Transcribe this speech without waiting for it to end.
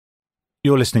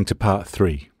You're listening to part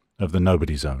 3 of The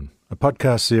Nobody Zone, a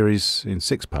podcast series in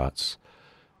 6 parts,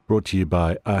 brought to you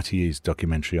by RTE's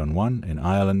Documentary on One in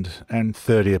Ireland and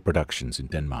Third Ear Productions in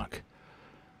Denmark.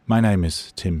 My name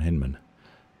is Tim Hinman.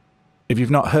 If you've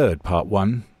not heard part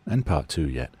 1 and part 2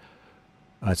 yet,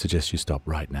 I'd suggest you stop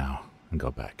right now and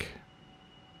go back.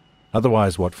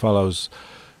 Otherwise, what follows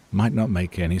might not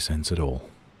make any sense at all.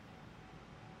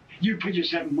 You put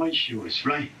yourself in my shoes,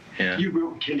 right? Yeah. You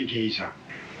go kill a geezer,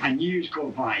 and years go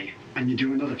by, and you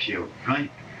do another few, right?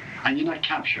 And you're not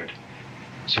captured.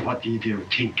 So what do you do?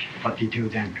 Think. What do you do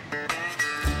then? Are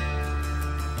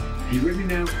you with me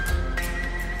now?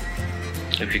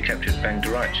 If you kept it banged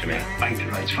to rights, you mean? Bang to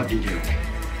rights. What do you do?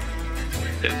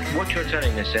 What you're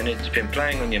telling us then, it's been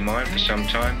playing on your mind for some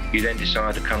time. You then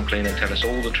decide to come clean and tell us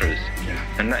all the truth.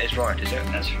 Yeah. And that is right, is it?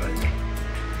 That's right.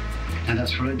 And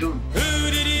that's what I've done. Who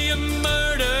did you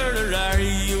murder, or are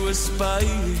you a spy?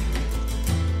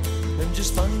 And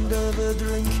just find out a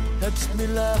drink, helps me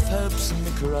laugh, helps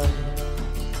me cry.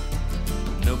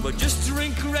 No, but just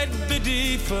drink Red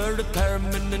Biddy for a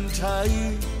permanent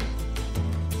high.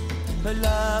 I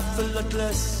laugh a lot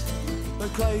less, I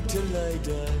cry till I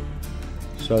die.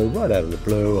 So right out of the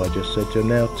blue, I just said to him,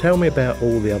 now tell me about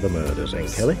all the other murders then,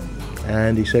 Kelly.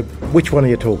 And he said, which one are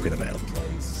you talking about?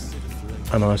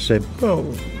 And I said, well,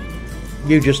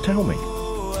 you just tell me.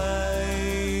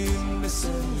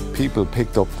 People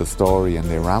picked up the story and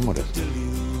they ran with it.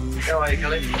 How are you,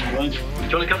 Kelly? Right. Do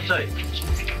you want a cup of tea?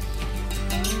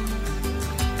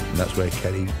 And that's where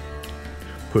Kelly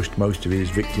pushed most of his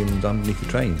victims underneath the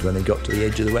trains when they got to the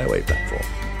edge of the railway platform.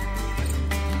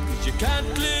 You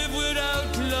can't live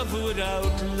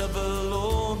without love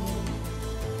alone.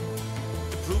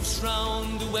 The proof's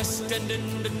round the West End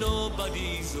and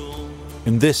nobody's own.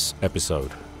 In this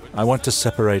episode, I want to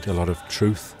separate a lot of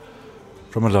truth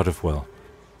from a lot of, well,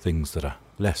 things that are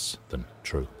less than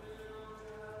true.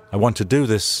 I want to do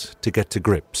this to get to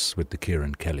grips with the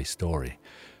Kieran Kelly story,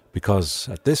 because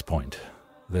at this point,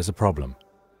 there's a problem.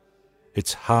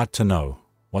 It's hard to know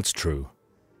what's true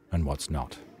and what's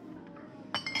not.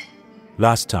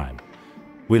 Last time,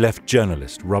 we left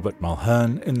journalist Robert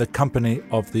Mulhern in the company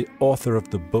of the author of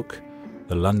the book,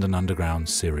 The London Underground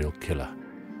Serial Killer,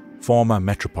 former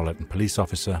Metropolitan Police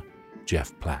Officer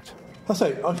Jeff Platt. I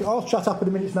say, I'll shut up at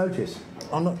a minute's notice.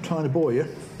 I'm not trying to bore you.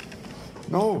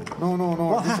 No.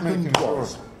 What just making happened sure.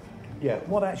 was,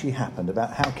 what actually happened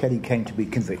about how Kelly came to be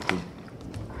convicted.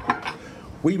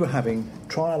 We were having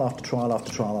trial after trial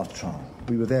after trial after trial.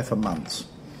 We were there for months.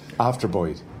 After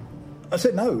Boyd. I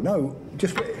said, no,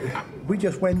 we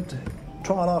just went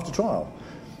trial after trial.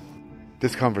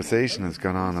 This conversation has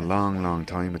gone on a long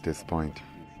time at this point.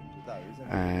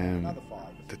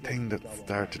 The thing that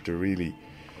started to really,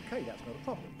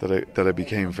 that I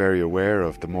became very aware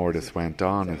of the more this went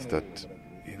on, is that,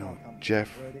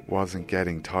 Jeff wasn't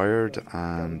getting tired,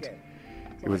 and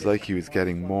it was like he was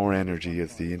getting more energy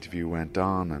as the interview went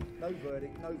on, and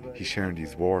he's sharing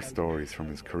these war stories from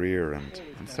his career. And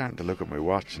I'm starting to look at my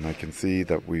watch, and I can see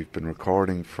that we've been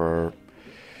recording for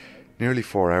nearly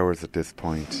 4 hours at this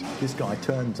point. This guy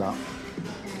turns up.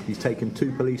 He's taken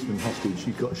 2 policemen hostage.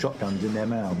 He's got shotguns in their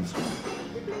mouths.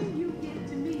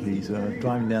 He's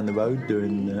driving down the road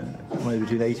doing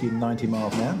between 80 and 90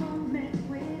 miles an hour.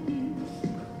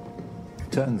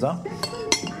 Turns up.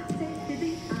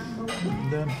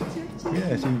 And,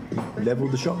 he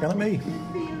levelled the shotgun at me.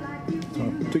 So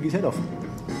I took his head off.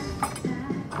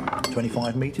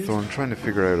 25 metres. So I'm trying to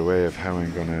figure out a way of how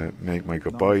I'm going to make my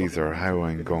goodbyes or how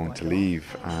I'm going to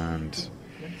leave. And,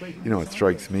 it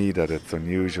strikes me that it's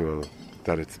unusual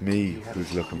that it's me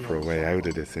who's looking for a way out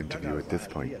of this interview at this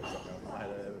point.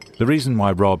 The reason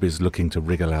why Rob is looking to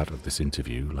wriggle out of this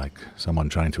interview, like someone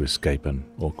trying to escape an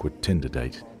awkward Tinder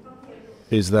date,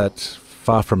 is that,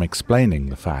 far from explaining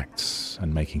the facts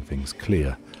and making things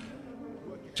clear,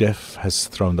 Jeff has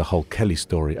thrown the whole Kelly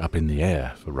story up in the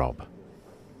air for Rob.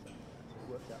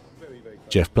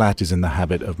 Jeff Platt is in the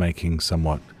habit of making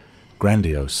somewhat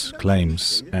grandiose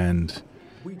claims and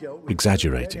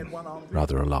exaggerating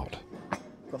rather a lot.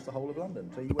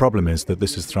 The problem is that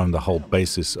this has thrown the whole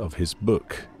basis of his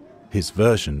book, his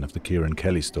version of the Kieran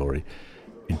Kelly story,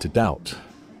 into doubt.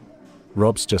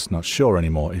 Rob's just not sure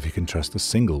anymore if he can trust a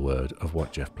single word of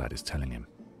what Jeff Platt is telling him.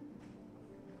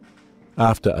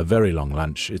 After a very long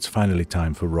lunch, it's finally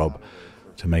time for Rob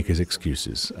to make his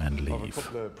excuses and I have a leave.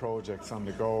 couple of projects on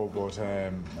the go, but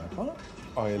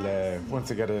I'll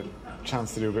once I get a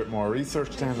chance to do a bit more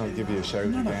research, then I'll give you a shout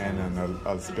again, and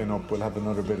I'll spin up. We'll have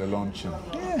another bit of lunch.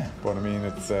 But I mean,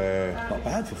 it's Not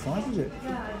bad for 5, is it?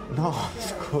 no,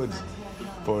 it's good.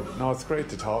 But no, it's great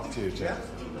to talk to you, Jeff.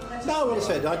 No, what I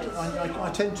said,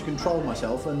 I tend to control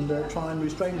myself and try and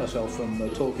restrain myself from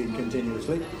talking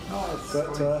continuously.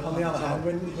 But on the other hand,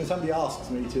 when somebody asks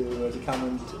me to come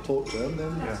and talk to them,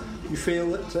 then you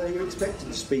feel that you're expected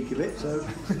to speak a bit. So.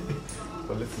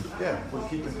 Well, listen, we'll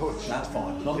keep in touch. That's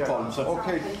fine, not a problem. So.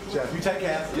 Okay, Jeff. You take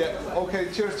care. Yeah.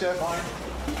 Okay. Cheers, Jeff. Bye.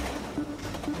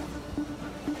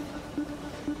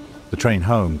 The train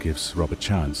home gives Rob a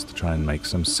chance to try and make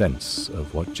some sense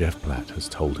of what Jeff Platt has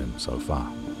told him so far.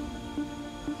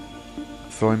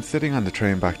 So I'm sitting on the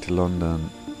train back to London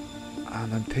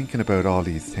and I'm thinking about all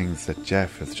these things that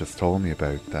Jeff has just told me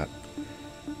about that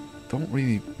don't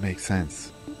really make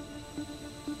sense.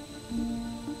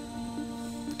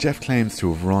 Jeff claims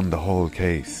to have run the whole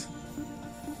case.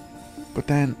 But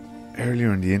then,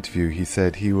 earlier in the interview, he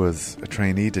said he was a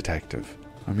trainee detective.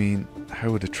 I mean,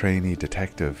 how would a trainee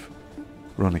detective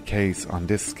run a case on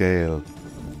this scale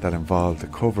that involved a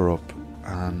cover-up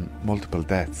and multiple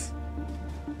deaths?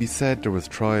 He said there was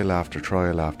trial after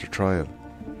trial after trial,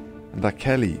 and that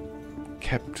Kelly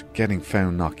kept getting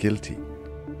found not guilty.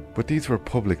 But these were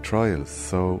public trials,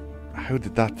 so how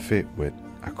did that fit with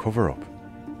a cover-up?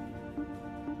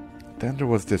 Then there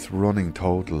was this running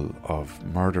total of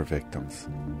murder victims.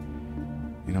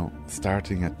 You know,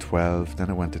 starting at 12, then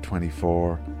it went to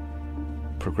 24,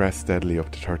 progressed steadily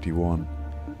up to 31.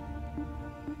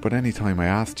 But any time I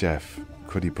asked Jeff,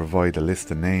 could he provide a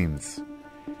list of names,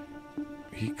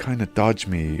 he kind of dodged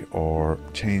me or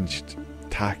changed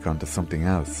tack onto something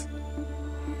else.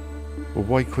 But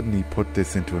why couldn't he put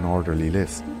this into an orderly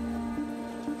list?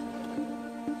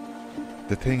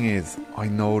 The thing is, I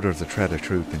know there's a thread of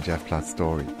truth in Jeff Platt's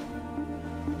story.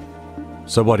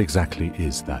 So what exactly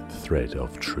is that thread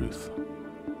of truth?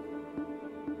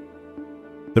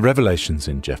 The revelations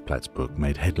in Jeff Platt's book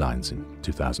made headlines in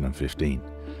 2015.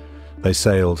 They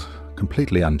sailed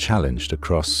completely unchallenged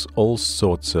across all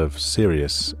sorts of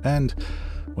serious and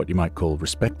what you might call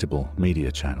respectable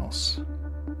media channels.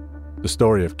 The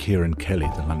story of Kieran Kelly,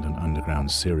 the London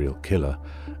Underground serial killer,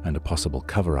 and a possible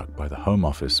cover-up by the Home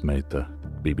Office made the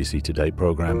BBC Today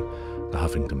programme, the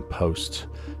Huffington Post,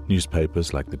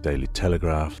 newspapers like the Daily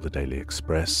Telegraph, the Daily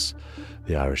Express,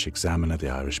 the Irish Examiner, the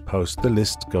Irish Post. The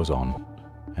list goes on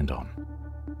and on.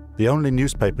 The only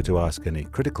newspaper to ask any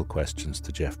critical questions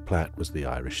to Jeff Platt was the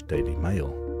Irish Daily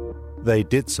Mail. They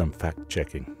did some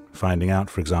fact-checking, finding out,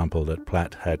 for example, that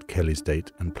Platt had Kelly's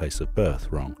date and place of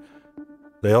birth wrong.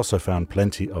 They also found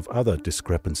plenty of other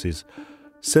discrepancies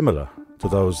similar to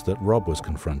those that Rob was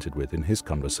confronted with in his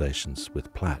conversations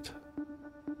with Platt.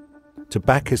 To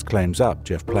back his claims up,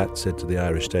 Jeff Platt said to the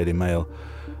Irish Daily Mail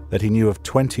that he knew of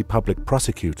 20 public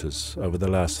prosecutors over the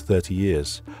last 30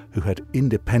 years who had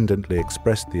independently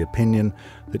expressed the opinion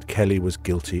that Kelly was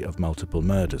guilty of multiple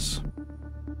murders.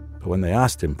 But when they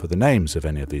asked him for the names of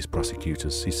any of these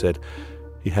prosecutors, he said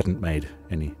he hadn't made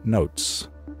any notes.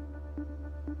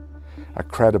 A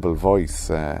credible voice,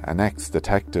 an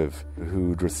ex-detective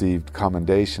who'd received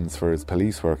commendations for his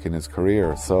police work in his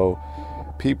career, so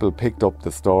people picked up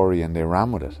the story and they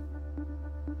ran with it.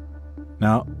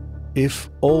 Now, if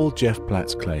all Jeff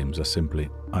Platt's claims are simply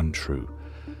untrue,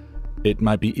 it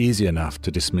might be easy enough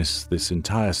to dismiss this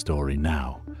entire story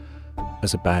now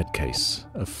as a bad case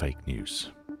of fake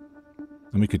news.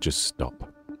 And we could just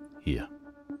stop here.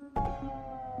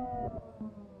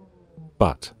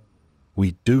 But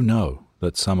we do know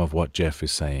that some of what Jeff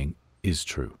is saying is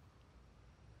true.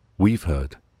 We've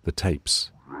heard the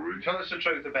tapes. Tell us the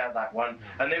truth about that one,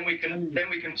 and then we can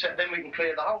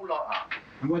clear the whole lot up.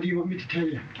 And what do you want me to tell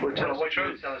you? Well, tell us the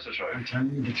truth. Tell us the truth. I'm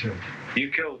telling you the truth. You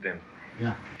killed him.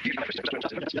 Yeah.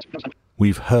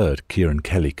 We've heard Kieran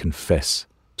Kelly confess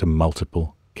to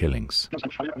multiple killings.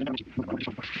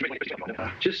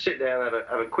 Just sit down and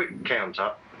have a quick count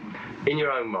up in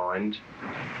your own mind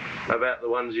about the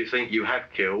ones you think you have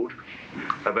killed,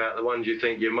 about the ones you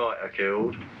think you might have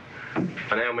killed, and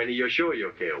how many you're sure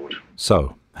you're killed.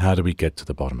 So, how do we get to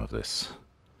the bottom of this?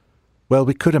 Well,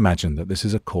 we could imagine that this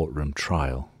is a courtroom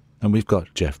trial, and we've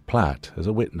got Jeff Platt as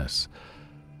a witness.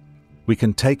 We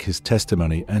can take his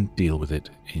testimony and deal with it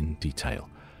in detail.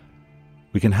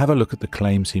 We can have a look at the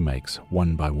claims he makes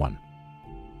one by one.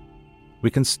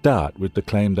 We can start with the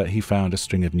claim that he found a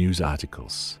string of news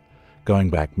articles, going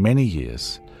back many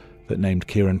years, that named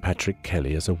Kieran Patrick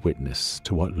Kelly as a witness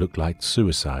to what looked like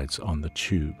suicides on the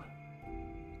tube.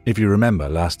 If you remember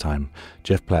last time,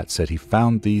 Jeff Platt said he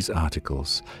found these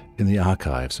articles in the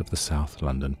archives of the South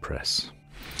London Press.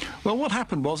 Well, what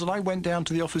happened was that I went down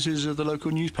to the offices of the local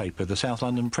newspaper, the South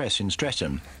London Press in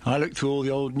Streatham. I looked through all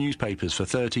the old newspapers for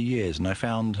 30 years and I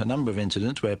found a number of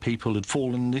incidents where people had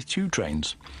fallen in the tube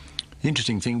trains. The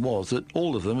interesting thing was that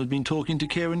all of them had been talking to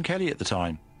Kieran Kelly at the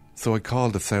time. So I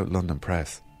called the South London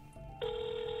Press.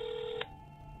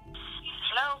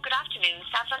 Hello, good afternoon.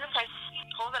 South London Press.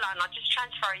 Hold the line, I'll just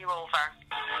transfer you over.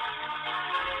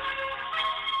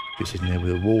 You're sitting there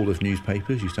with a wall of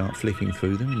newspapers, you start flicking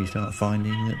through them and you start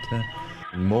finding that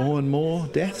more and more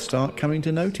deaths start coming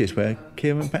to notice, where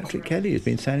Kieran Patrick Kelly has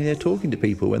been standing there talking to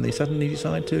people when they suddenly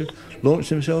decide to launch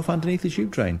themselves underneath the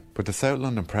tube train. But the South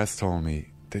London Press told me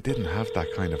they didn't have that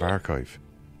kind of archive.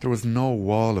 There was no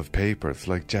wall of papers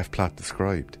like Jeff Platt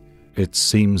described. It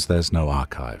seems there's no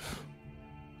archive.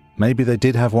 Maybe they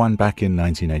did have one back in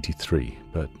 1983,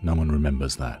 but no one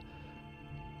remembers that.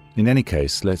 In any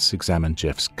case, let's examine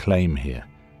Jeff's claim here.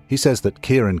 He says that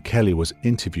Kieran Kelly was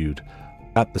interviewed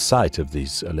at the site of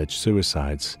these alleged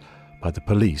suicides by the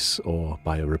police or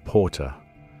by a reporter,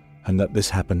 and that this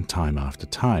happened time after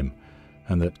time,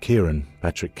 and that Kieran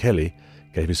Patrick Kelly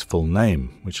gave his full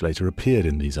name, which later appeared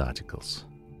in these articles.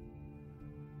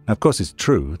 Now, of course, it's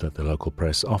true that the local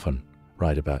press often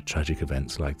write about tragic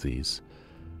events like these,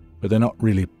 but they're not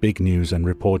really big news and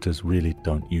reporters really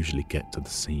don't usually get to the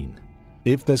scene.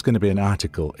 If there's going to be an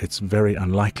article, it's very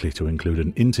unlikely to include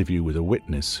an interview with a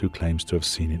witness who claims to have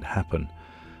seen it happen,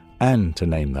 and to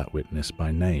name that witness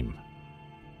by name.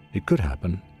 It could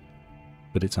happen,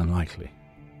 but it's unlikely.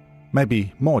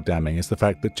 Maybe more damning is the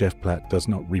fact that Jeff Platt does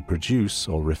not reproduce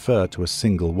or refer to a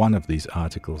single one of these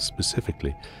articles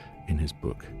specifically in his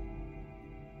book.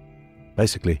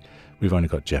 Basically, we've only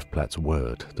got Jeff Platt's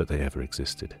word that they ever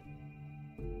existed.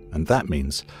 And that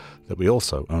means that we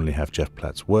also only have Jeff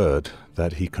Platt's word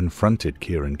that he confronted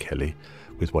Kieran Kelly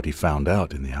with what he found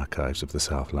out in the archives of the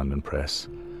South London Press,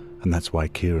 and that's why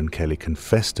Kieran Kelly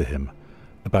confessed to him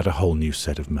about a whole new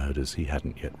set of murders he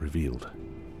hadn't yet revealed.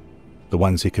 The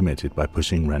ones he committed by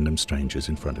pushing random strangers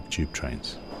in front of tube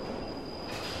trains.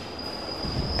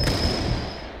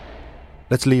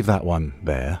 Let's leave that one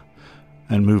there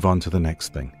and move on to the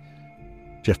next thing.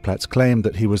 Jeff Platt's claimed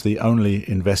that he was the only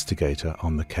investigator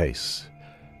on the case,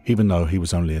 even though he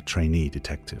was only a trainee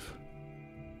detective.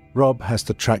 Rob has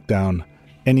to track down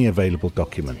any available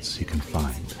documents he can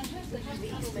find.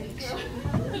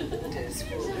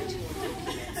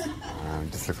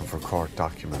 I'm just looking for court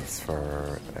documents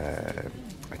for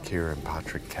a Kieran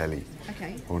Patrick Kelly.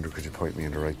 Okay. I wonder, could you point me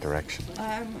in the right direction?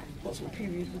 What sort of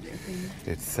period would it have been?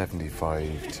 It's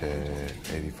 75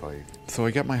 to 85. So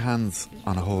I get my hands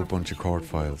on a whole bunch of court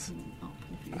files.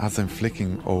 As I'm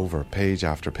flicking over page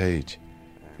after page,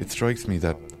 it strikes me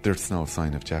that there's no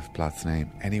sign of Jeff Platt's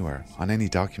name anywhere on any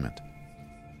document.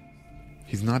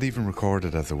 He's not even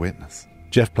recorded as a witness.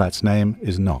 Jeff Platt's name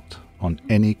is not on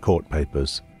any court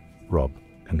papers Rob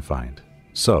can find.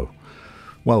 So,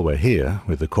 while we're here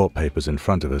with the court papers in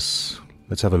front of us,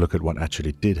 let's have a look at what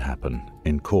actually did happen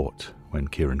in court when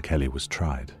Kieran Kelly was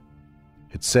tried.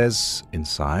 It says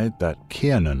inside that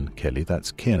Kieran Kelly,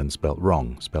 that's Kieran spelt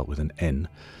wrong, spelt with an N,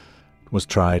 was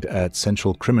tried at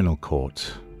Central Criminal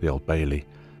Court, the Old Bailey,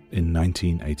 in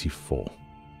 1984.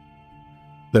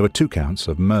 There were 2 counts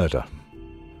of murder.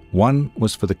 One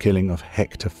was for the killing of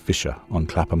Hector Fisher on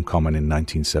Clapham Common in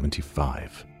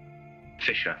 1975.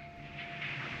 Fisher.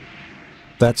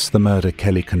 That's the murder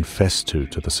Kelly confessed to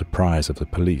the surprise of the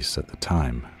police at the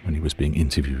time when he was being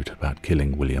interviewed about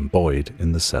killing William Boyd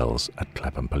in the cells at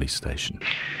Clapham Police Station.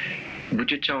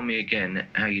 Would you tell me again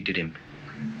how you did him?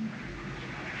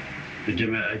 I gave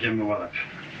him a wallop.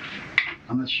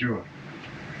 I'm not sure.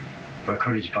 But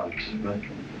courage box, right?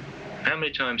 How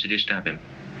many times did you stab him?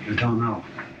 I don't know.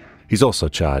 He's also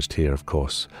charged here, of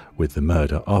course, with the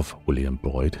murder of William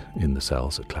Boyd in the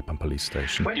cells at Clapham Police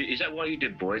Station. Is that why you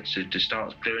did Boyd, to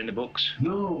start clearing the books?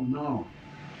 No.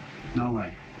 No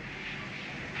way.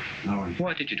 No way.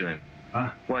 Why did you do him?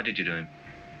 Huh? Why did you do him?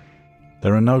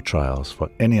 There are no trials for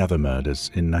any other murders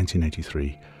in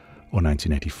 1983 or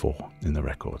 1984 in the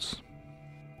records.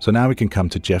 So now we can come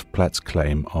to Jeff Platt's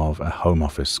claim of a Home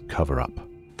Office cover-up.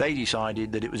 They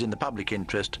decided that it was in the public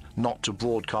interest not to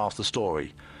broadcast the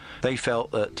story. They felt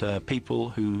that people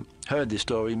who heard this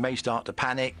story may start to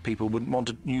panic, people wouldn't want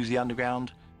to use the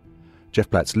underground. Jeff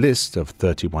Platt's list of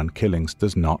 31 killings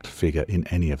does not figure in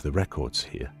any of the records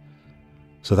here.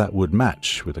 So that would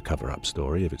match with a cover-up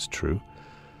story if it's true.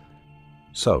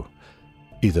 So,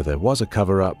 either there was a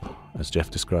cover-up, as Jeff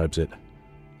describes it,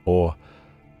 or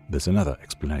there's another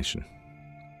explanation.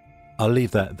 I'll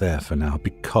leave that there for now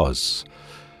because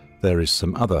there is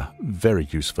some other very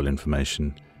useful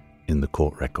information in the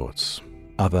court records.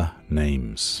 Other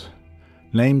names.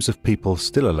 Names of people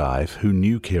still alive who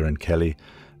knew Kieran Kelly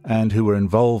and who were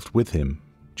involved with him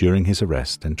during his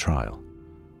arrest and trial.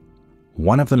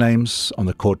 One of the names on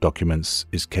the court documents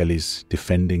is Kelly's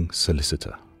defending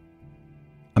solicitor,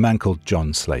 a man called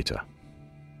John Slater.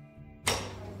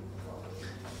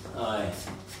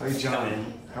 Hi,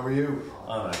 John. How are you?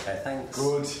 I'm okay, thanks.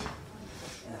 Good.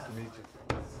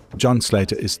 John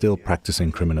Slater is still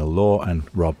practicing criminal law, and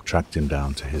Rob tracked him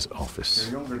down to his office.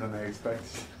 You're younger than I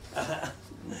expected.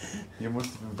 You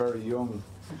must have been very young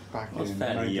back in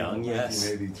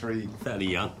 1983. Fairly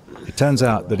young. It turns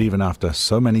out that even after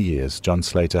so many years, John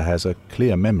Slater has a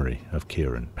clear memory of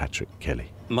Kieran Patrick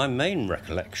Kelly. My main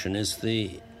recollection is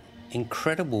the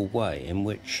incredible way in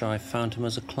which I found him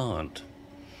as a client.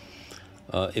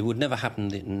 It would never happen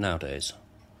nowadays.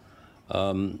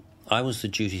 I was the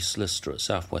duty solicitor at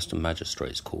South Western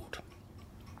Magistrates Court,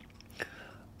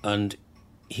 and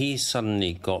he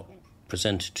suddenly got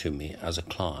presented to me as a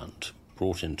client,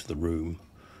 brought into the room.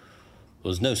 There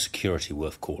was no security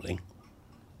worth calling.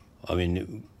 I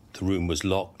mean, the room was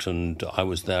locked and I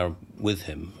was there with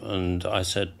him, and I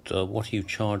said, what are you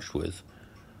charged with?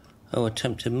 Oh,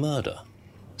 attempted murder.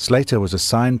 Slater was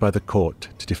assigned by the court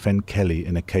to defend Kelly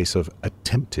in a case of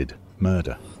attempted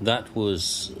murder. That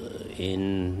was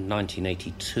in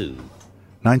 1982.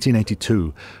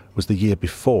 1982 was the year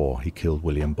before he killed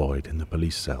William Boyd in the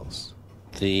police cells.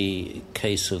 The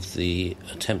case of the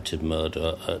attempted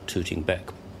murder at Tooting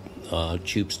Bec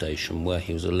tube station, where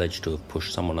he was alleged to have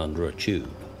pushed someone under a tube.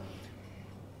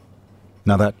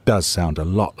 Now that does sound a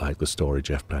lot like the story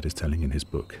Jeff Platt is telling in his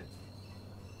book.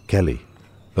 Kelly,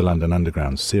 the London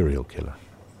Underground serial killer.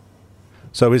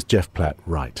 So is Jeff Platt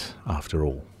right, after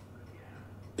all?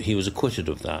 He was acquitted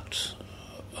of that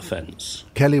offence.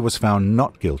 Kelly was found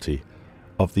not guilty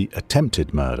of the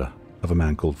attempted murder of a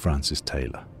man called Francis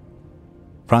Taylor.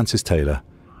 Francis Taylor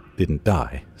didn't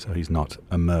die, so he's not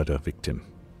a murder victim.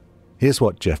 Here's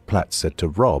what Jeff Platt said to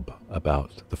Rob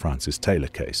about the Francis Taylor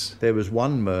case. There was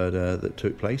one murder that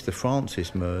took place, the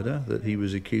Francis murder, that he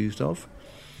was accused of.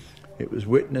 It was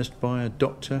witnessed by a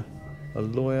doctor, a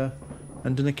lawyer,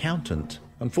 and an accountant.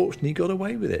 Unfortunately, he got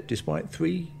away with it, despite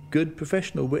 3 good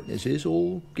professional witnesses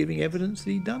all giving evidence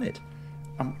that he'd done it.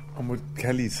 And would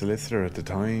Kelly's solicitor at the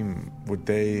time, would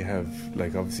they have,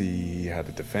 obviously he had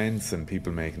a defence and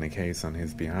people making a case on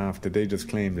his behalf, did they just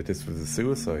claim that this was a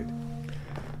suicide?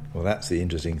 Well, that's the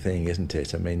interesting thing, isn't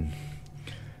it? I mean,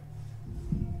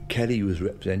 Kelly was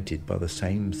represented by the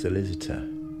same solicitor,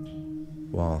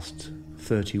 whilst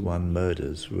 31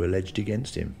 murders were alleged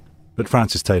against him. But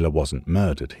Francis Taylor wasn't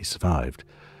murdered, he survived.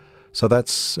 So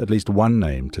that's at least one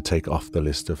name to take off the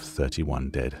list of 31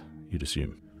 dead, you'd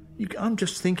assume. I'm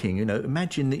just thinking,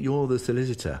 imagine that you're the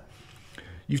solicitor.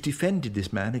 You've defended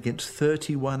this man against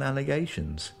 31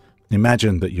 allegations.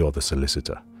 Imagine that you're the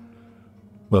solicitor.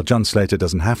 Well, John Slater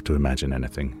doesn't have to imagine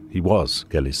anything. He was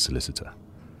Kelly's solicitor.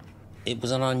 It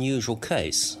was an unusual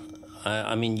case.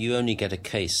 I mean, you only get a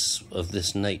case of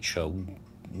this nature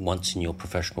once in your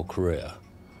professional career.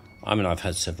 I mean, I've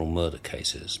had several murder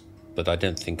cases, but I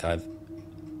don't think I've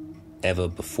ever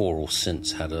before or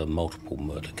since had a multiple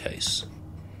murder case.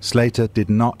 Slater did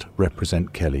not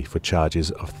represent Kelly for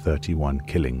charges of 31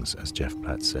 killings, as Jeff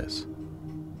Platt says.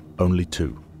 Only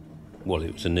 2. Well,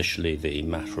 it was initially the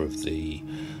matter of the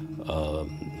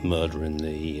murder in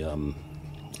the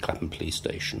Clapham police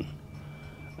station,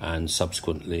 and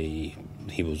subsequently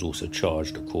he was also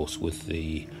charged, of course, with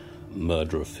the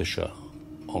murder of Fisher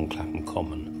on Clapham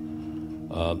Common.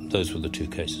 Those were the 2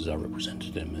 cases I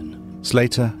represented him in.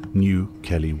 Slater knew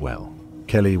Kelly well.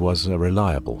 Kelly was a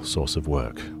reliable source of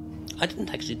work. I didn't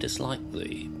actually dislike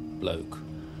the bloke.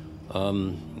 I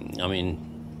mean,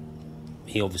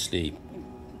 he obviously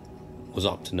was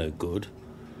up to no good,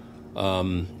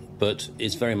 but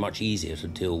it's very much easier to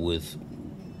deal with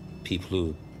people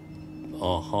who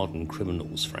are hardened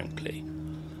criminals, frankly,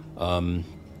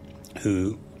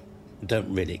 who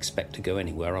don't really expect to go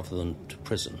anywhere other than to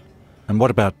prison. And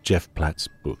what about Jeff Platt's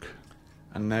book?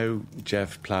 And now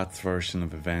Jeff Platt's version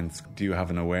of events, do you have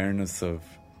an awareness of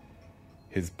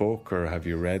his book, or have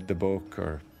you read the book?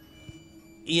 Or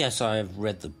Yes, I have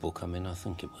read the book. I mean, I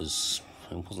think it wasn't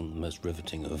the most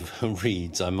riveting of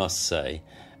reads, I must say,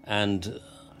 and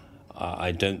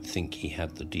I don't think he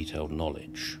had the detailed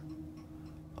knowledge.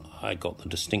 I got the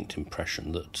distinct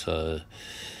impression that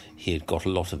he had got a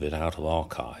lot of it out of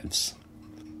archives.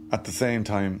 At the same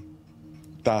time,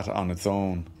 that on its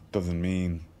own doesn't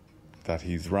mean that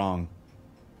he's wrong.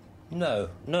 No,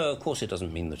 of course it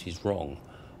doesn't mean that he's wrong.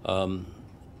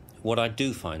 What I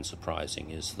do find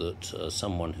surprising is that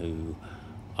someone who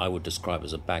I would describe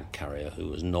as a bag carrier, who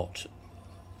was not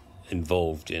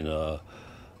involved in a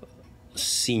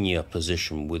senior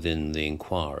position within the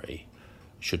inquiry,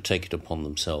 should take it upon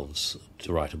themselves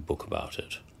to write a book about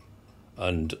it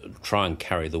and try and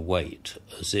carry the weight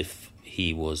as if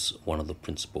he was one of the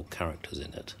principal characters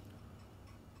in it.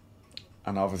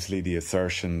 And obviously the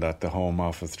assertion that the Home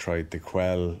Office tried to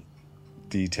quell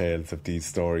details of these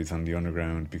stories on the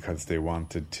underground because they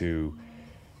wanted to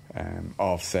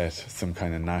offset some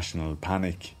kind of national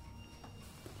panic.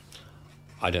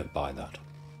 I don't buy that.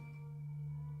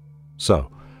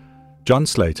 So, John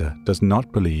Slater does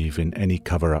not believe in any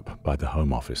cover-up by the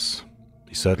Home Office.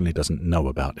 He certainly doesn't know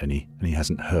about any, and he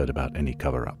hasn't heard about any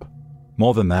cover-up.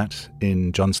 More than that,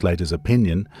 in John Slater's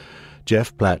opinion,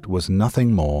 Jeff Platt was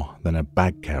nothing more than a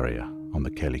bag carrier on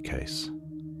the Kelly case.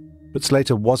 But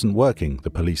Slater wasn't working the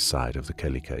police side of the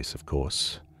Kelly case, of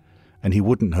course, and he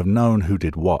wouldn't have known who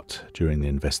did what during the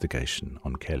investigation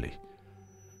on Kelly.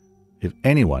 If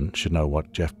anyone should know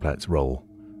what Jeff Platt's role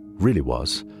really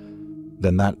was,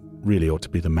 then that really ought to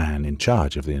be the man in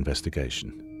charge of the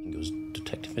investigation. It was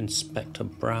Detective Inspector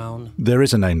Brown. There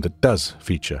is a name that does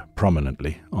feature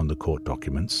prominently on the court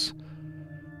documents.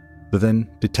 The then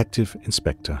Detective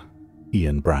Inspector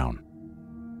Ian Brown.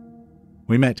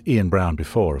 We met Ian Brown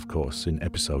before, of course, in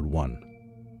episode 1.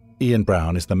 Ian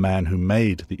Brown is the man who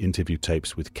made the interview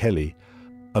tapes with Kelly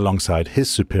alongside his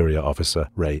superior officer,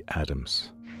 Ray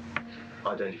Adams.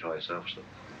 Identify yourself, sir.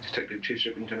 Detective Chief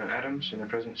Superintendent Adams, in the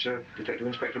presence of Detective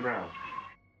Inspector Brown.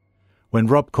 When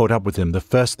Rob caught up with him, the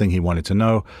first thing he wanted to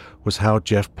know was how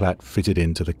Jeff Platt fitted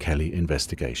into the Kelly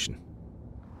investigation.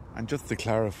 And just to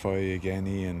clarify again,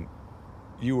 Ian,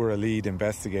 you were a lead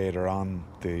investigator on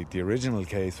the original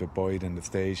case with Boyd in the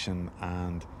station,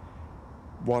 and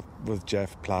what was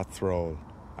Jeff Platt's role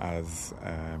as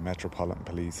a Metropolitan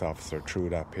Police officer through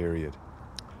that period?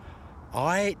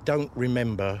 I don't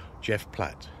remember Jeff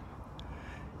Platt.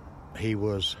 He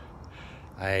was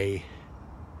a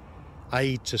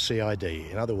aide to CID,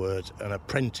 in other words, an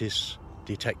apprentice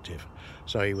detective.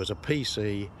 So he was a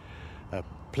PC, a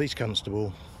police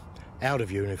constable, out of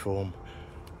uniform,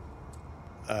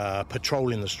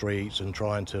 patrolling the streets and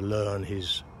trying to learn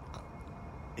his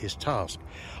task.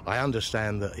 I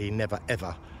understand that he never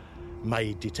ever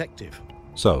made detective.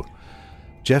 So,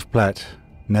 Jeff Platt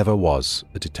never was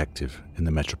a detective in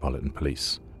the Metropolitan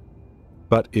Police.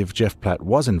 But if Jeff Platt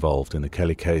was involved in the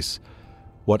Kelly case,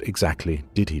 what exactly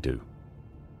did he do?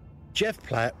 Jeff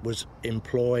Platt was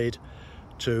employed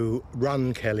to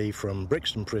run Kelly from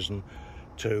Brixton Prison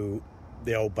to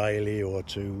the Old Bailey or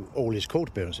to all his court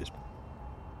appearances.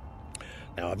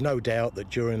 Now, I've no doubt that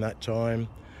during that time,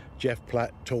 Jeff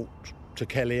Platt talked to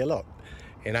Kelly a lot.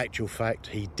 In actual fact,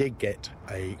 he did get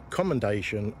a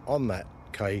commendation on that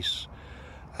case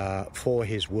for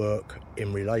his work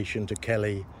in relation to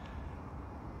Kelly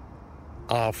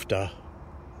after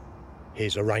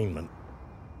his arraignment.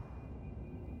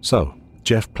 So,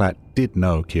 Jeff Platt did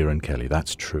know Kieran Kelly,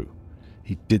 that's true.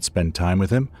 He did spend time with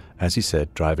him, as he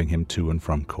said, driving him to and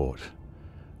from court.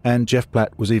 And Jeff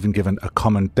Platt was even given a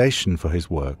commendation for his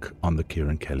work on the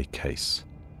Kieran Kelly case.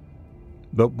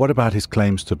 But what about his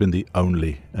claims to have been the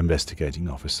only investigating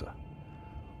officer?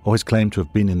 Or his claim to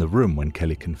have been in the room when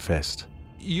Kelly confessed?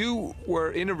 You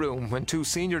were in a room when 2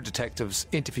 senior detectives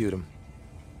interviewed him.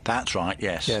 That's right,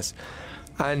 yes. Yes.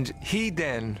 And he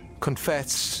then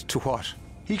confessed to what?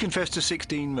 He confessed to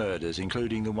 16 murders,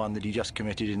 including the one that he just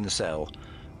committed in the cell.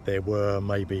 There were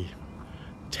maybe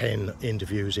 10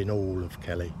 interviews in all of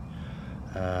Kelly.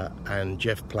 And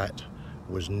Jeff Platt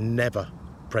was never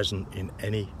present in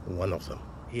any one of them.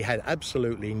 He had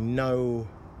absolutely no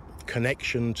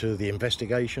connection to the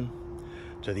investigation,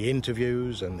 to the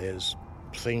interviews, and there's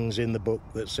things in the book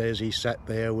that says he sat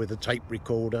there with a tape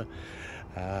recorder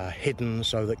hidden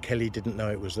so that Kelly didn't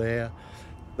know it was there.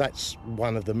 That's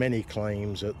one of the many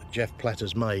claims that Jeff Platt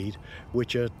has made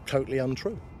which are totally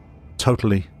untrue.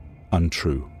 Totally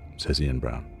untrue, says Ian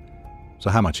Brown. So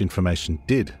how much information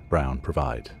did Brown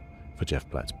provide for Jeff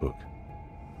Platt's book?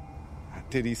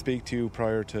 Did he speak to you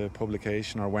prior to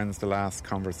publication, or when's the last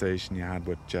conversation you had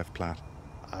with Jeff Platt?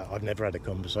 I've never had a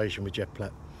conversation with Jeff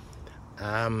Platt.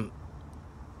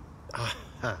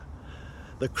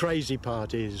 The crazy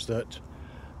part is that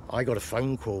I got a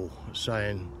phone call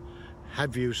saying,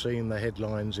 "Have you seen the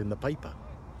headlines in the paper?"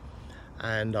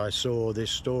 And I saw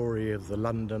this story of the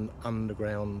London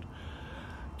Underground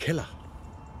killer,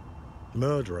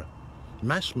 murderer,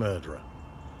 mass murderer.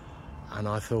 And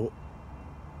I thought,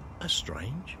 that's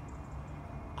strange.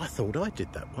 I thought I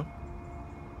did that one.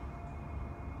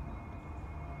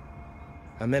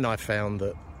 And then I found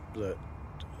that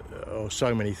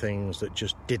so many things that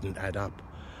just didn't add up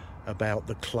about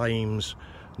the claims,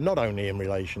 not only in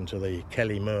relation to the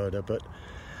Kelly murder, but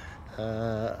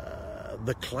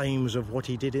the claims of what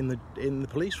he did in the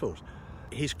police force.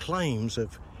 His claims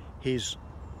of his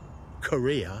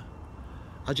career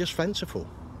are just fanciful.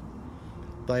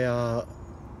 They are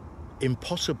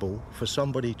impossible for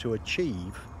somebody to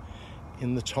achieve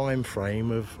in the time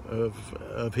frame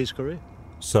of his career.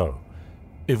 So,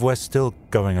 if we're still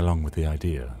going along with the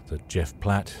idea that Jeff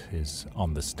Platt is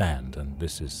on the stand and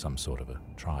this is some sort of a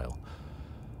trial,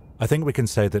 I think we can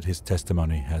say that his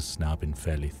testimony has now been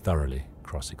fairly thoroughly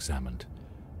cross-examined.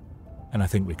 And I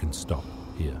think we can stop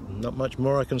here. Not much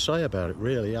more I can say about it,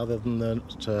 really, other than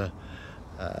that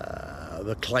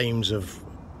the claims of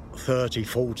 30,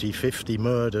 40, 50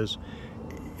 murders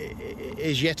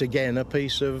is yet again a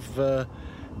piece of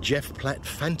Jeff Platt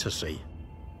fantasy.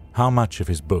 How much of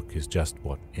his book is just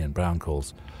what Ian Brown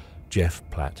calls Jeff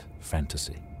Platt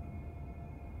fantasy?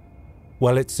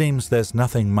 Well, it seems there's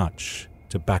nothing much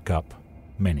to back up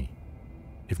many,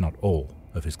 if not all,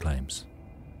 of his claims.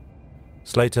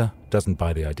 Slater doesn't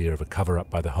buy the idea of a cover-up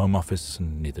by the Home Office,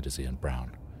 and neither does Ian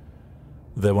Brown.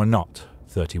 There were not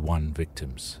 31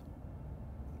 victims.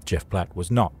 Jeff Platt was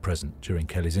not present during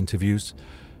Kelly's interviews.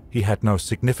 He had no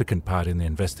significant part in the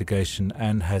investigation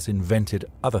and has invented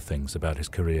other things about his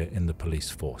career in the police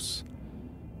force.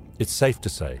 It's safe to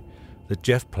say that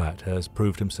Jeff Platt has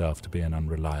proved himself to be an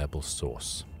unreliable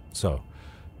source. So,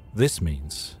 this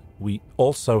means we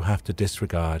also have to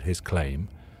disregard his claim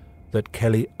that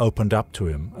Kelly opened up to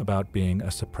him about being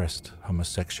a suppressed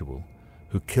homosexual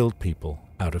who killed people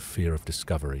out of fear of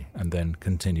discovery and then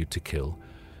continued to kill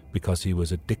because he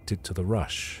was addicted to the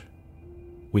rush.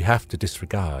 We have to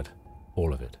disregard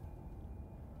all of it.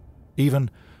 Even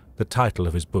the title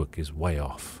of his book is way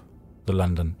off, The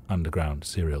London Underground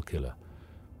Serial Killer,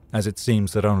 as it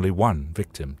seems that only one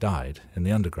victim died in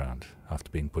the underground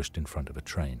after being pushed in front of a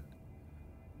train.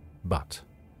 But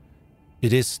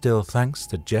it is still thanks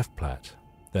to Jeff Platt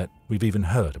that we've even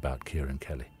heard about Kieran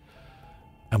Kelly.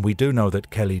 And we do know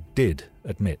that Kelly did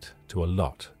admit to a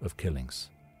lot of killings.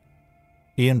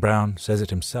 Ian Brown says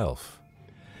it himself.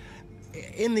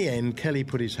 In the end, Kelly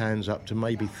put his hands up to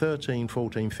maybe 13,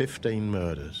 14, 15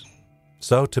 murders.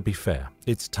 So, to be fair,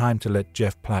 it's time to let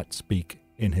Jeff Platt speak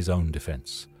in his own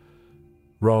defence.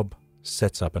 Rob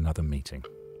sets up another meeting.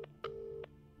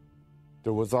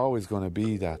 There was always going to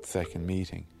be that second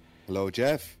meeting. Hello,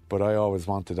 Jeff. But I always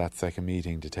wanted that second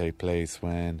meeting to take place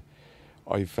when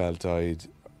I felt I'd,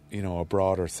 a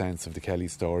broader sense of the Kelly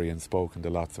story and spoken to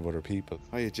lots of other people.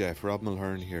 Hiya, Jeff. Rob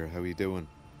Mulhern here. How are you doing?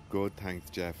 Good, thanks,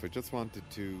 Jeff. I just wanted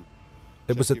to...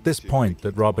 It was at this point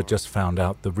that Rob had just found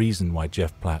out the reason why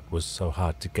Jeff Platt was so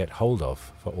hard to get hold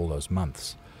of for all those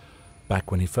months,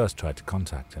 back when he first tried to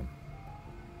contact him.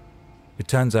 It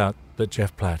turns out that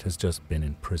Jeff Platt has just been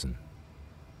in prison.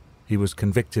 He was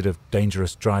convicted of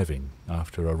dangerous driving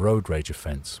after a road rage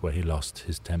offence where he lost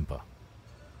his temper.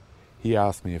 He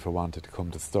asked me if I wanted to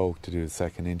come to Stoke to do the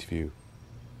second interview.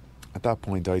 At that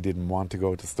point, I didn't want to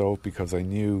go to Stoke because I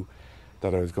knew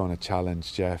that I was going to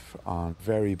challenge Jeff on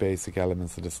very basic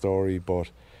elements of the story, but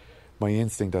my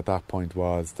instinct at that point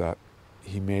was that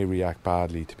he may react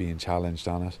badly to being challenged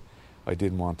on it. I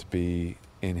didn't want to be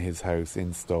in his house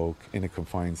in Stoke in a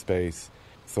confined space,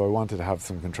 so I wanted to have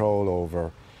some control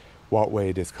over what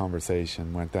way this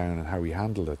conversation went down and how he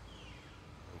handled it.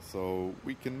 So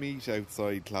we can meet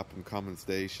outside Clapham Common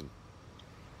Station.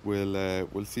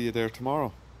 We'll see you there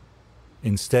tomorrow.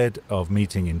 Instead of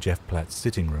meeting in Jeff Platt's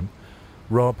sitting room,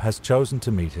 Rob has chosen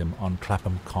to meet him on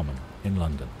Clapham Common in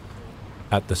London,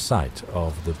 at the site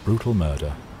of the brutal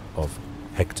murder of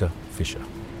Hector Fisher.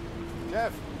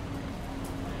 Jeff!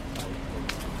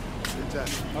 Hey,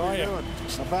 Jeff. How are you?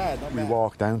 Not bad. We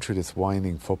walked down through this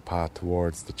winding footpath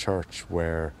towards the church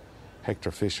where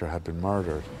Hector Fisher had been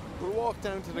murdered. We'll walk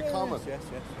down to the common. Yes.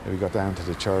 We got down to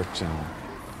the church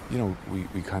and,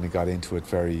 we kind of got into it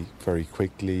very, very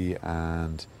quickly,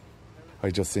 and I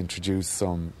just introduced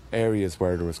some areas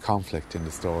where there was conflict in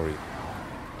the story.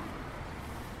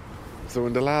 So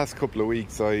in the last couple of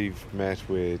weeks, I've met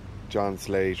with John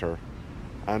Slater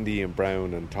and Ian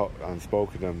Brown and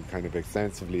spoken to them kind of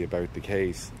extensively about the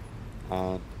case.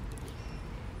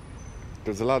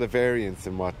 There's a lot of variance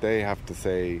in what they have to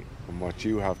say and what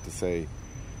you have to say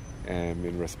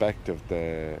in respect of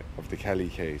the Kelly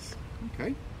case.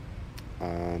 Okay.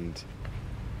 And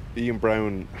Ian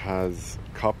Brown has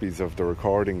copies of the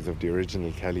recordings of the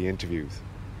original Kelly interviews.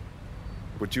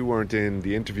 But you weren't in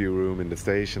the interview room in the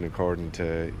station, according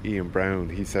to Ian Brown.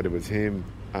 He said it was him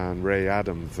and Ray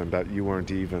Adams, and that you weren't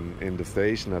even in the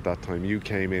station at that time. You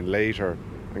came in later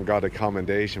and got a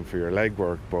commendation for your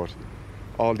legwork, but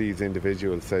all these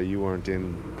individuals say you weren't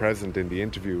present in the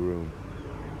interview room.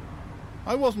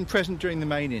 I wasn't present during the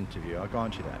main interview, I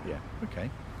grant you that, yeah. Okay.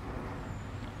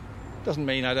 Doesn't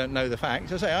mean I don't know the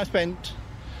facts. I say I spent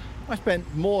I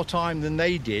spent more time than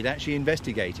they did actually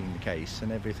investigating the case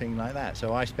and everything like that.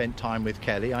 So I spent time with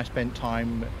Kelly, I spent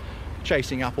time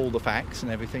chasing up all the facts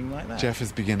and everything like that. Jeff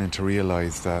is beginning to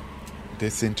realise that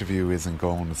this interview isn't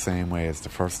going the same way as the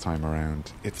first time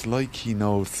around. It's like he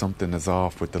knows something is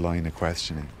off with the line of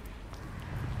questioning.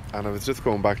 And I was just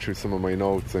going back through some of my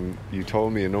notes, and you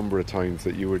told me a number of times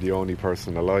that you were the only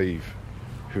person alive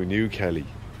who knew Kelly.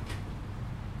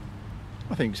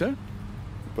 I think so.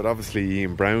 But obviously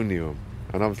Ian Brown knew him,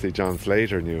 and obviously John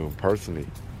Slater knew him personally,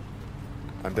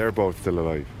 and they're both still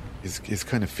alive. His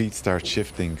kind of feet start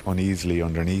shifting uneasily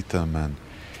underneath him, and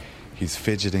he's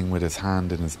fidgeting with his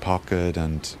hand in his pocket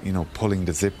and, you know, pulling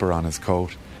the zipper on his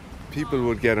coat. People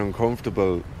would get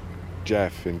uncomfortable,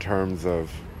 Jeff, in terms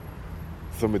of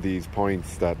some of these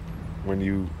points, that when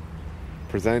you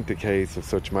present a case of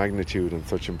such magnitude and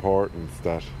such importance,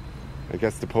 that I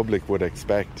guess the public would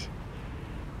expect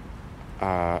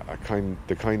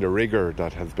the kind of rigour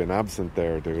that has been absent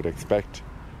there. They would expect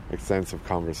extensive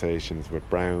conversations with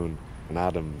Brown and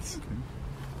Adams.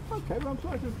 Okay, well, I'm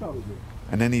sorry to tell you.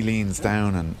 And then he leans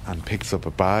down and picks up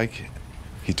a bag.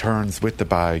 He turns with the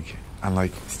bag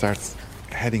and starts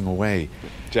heading away.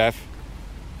 Jeff,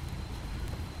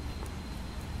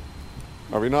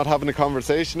 are we not having a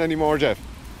conversation anymore, Jeff?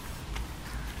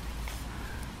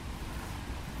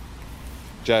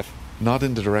 Jeff? Not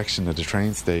in the direction of the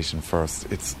train station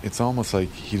first. It's almost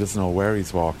like he doesn't know where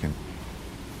he's walking.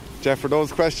 Jeff, are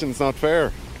those questions not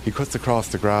fair? He cuts across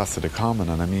the grass of the common,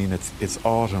 and I mean, it's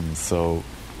autumn, so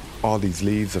all these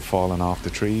leaves have fallen off the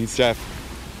trees. Jeff.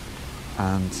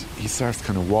 And he starts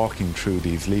kind of walking through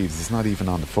these leaves. He's not even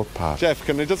on the footpath. Jeff,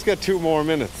 can I just get 2 more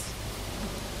minutes?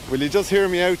 Will you just hear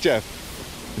me out, Jeff?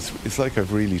 It's like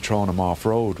I've really thrown him off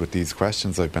road with these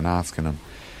questions I've been asking him.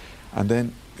 And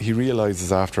then he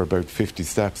realises after about 50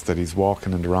 steps that he's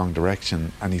walking in the wrong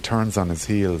direction, and he turns on his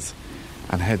heels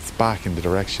and heads back in the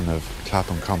direction of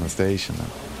Clapham Common Station.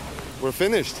 We're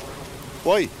finished.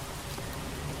 Why?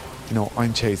 You know,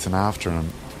 I'm chasing after him,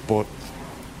 but...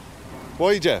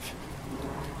 Why, Jeff?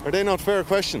 Are they not fair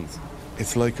questions?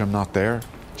 It's like I'm not there.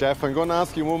 Jeff, I'm going to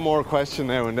ask you one more question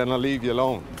now, and then I'll leave you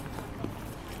alone.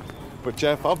 But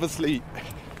Jeff, obviously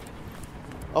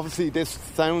this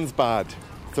sounds bad,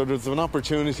 so there's an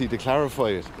opportunity to clarify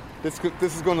it. This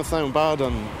is going to sound bad,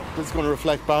 this is going to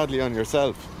reflect badly on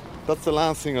yourself. That's the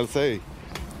last thing I'll say.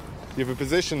 You have a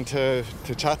position to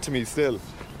chat to me still.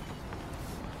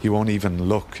 He won't even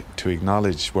look to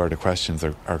acknowledge where the questions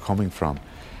are coming from.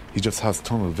 He just has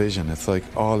tunnel vision. It's like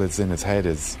all that's in his head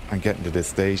is, I'm getting to this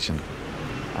station.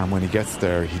 And when he gets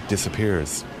there, he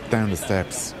disappears down the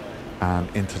steps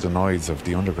and into the noise of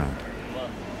the underground.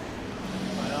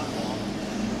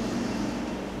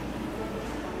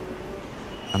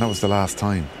 And that was the last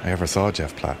time I ever saw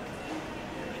Jeff Platt.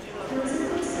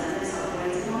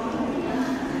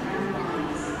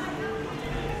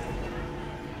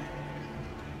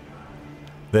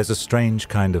 There's a strange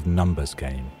kind of numbers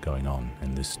game going on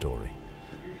in this story.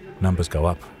 Numbers go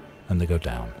up and they go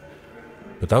down.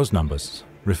 But those numbers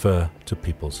refer to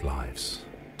people's lives,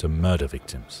 to murder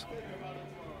victims.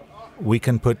 We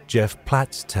can put Jeff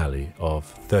Platt's tally of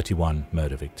 31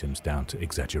 murder victims down to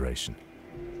exaggeration,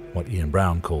 what Ian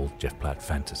Brown called Jeff Platt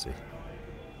fantasy.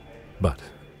 But,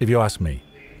 if you ask me,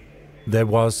 there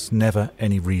was never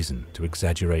any reason to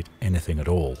exaggerate anything at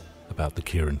all about the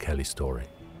Kieran Kelly story.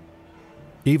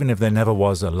 Even if there never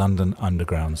was a London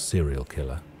underground serial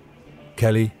killer,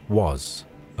 Kelly was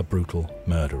a brutal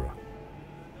murderer.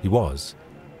 He was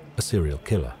a serial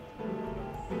killer.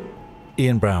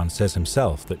 Ian Brown says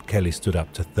himself that Kelly stood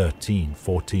up to 13,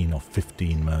 14 or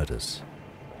 15 murders.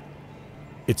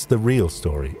 It's the real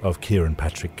story of Kieran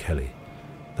Patrick Kelly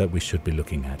that we should be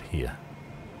looking at here.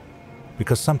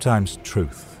 Because sometimes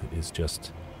truth is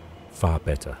just far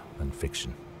better than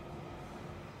fiction.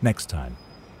 Next time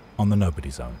on The Nobody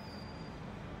Zone.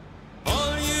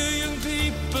 All you young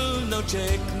people, now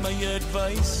take my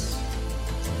advice.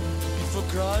 Before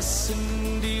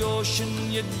crossing the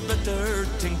ocean, you'd better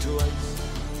think twice.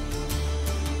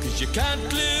 'Cause you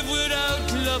can't live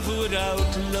without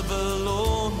love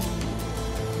alone.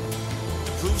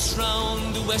 The proof's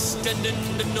round the West End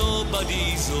in the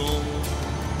Nobody Zone.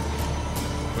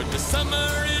 Where the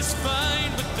summer is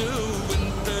fine, but the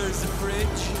winter's a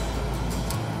fridge.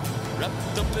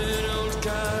 Wrapped up in old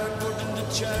cardboard in the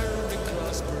Charing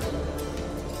Cross Bridge.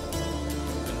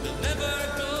 And they'll never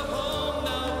go home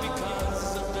now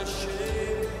because of the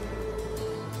shame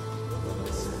of a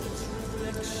misfit's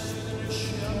reflection in a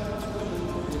shop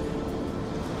window.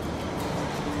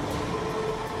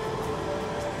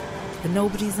 The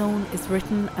Nobody Zone is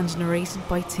written and narrated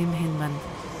by Tim Hinman.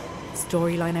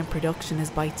 Storyline and production is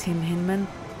by Tim Hinman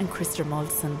and Christer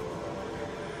Molson.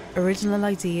 Original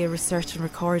idea, research and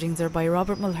recordings are by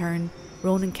Robert Mulhern,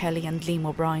 Ronan Kelly and Liam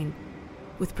O'Brien,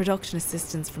 with production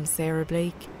assistance from Sarah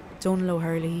Blake, Donal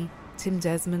O'Hurley, Tim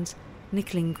Desmond,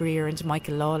 Nicola Greer and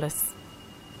Michael Lawless.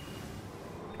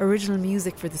 Original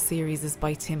music for the series is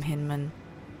by Tim Hinman.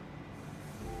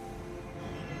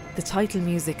 The title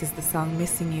music is the song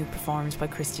Missing You, performed by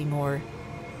Christy Moore.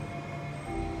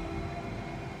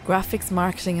 Graphics,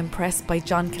 marketing and press by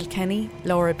John Kilkenny,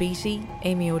 Laura Beattie,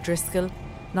 Amy O'Driscoll,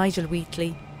 Nigel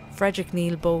Wheatley, Frederick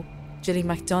Neilboe, Gilly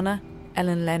McDonough,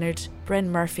 Ellen Leonard, Bren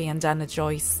Murphy and Anna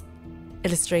Joyce.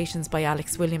 Illustrations by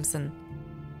Alex Williamson.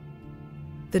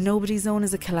 The Nobody Zone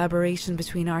is a collaboration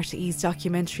between RTE's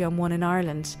Documentary on One in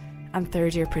Ireland and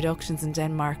Third Ear Productions in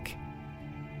Denmark.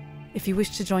 If you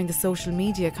wish to join the social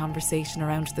media conversation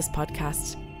around this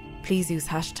podcast, please use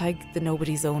hashtag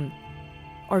 #TheNobodyZone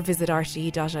or visit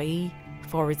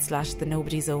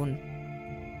rte.ie/TheNobodyZone.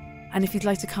 And if you'd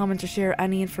like to comment or share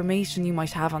any information you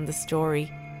might have on the story,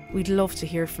 we'd love to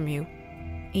hear from you.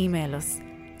 Email us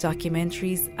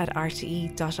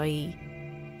documentaries@rte.ie.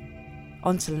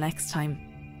 Until next time,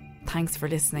 thanks for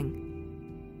listening.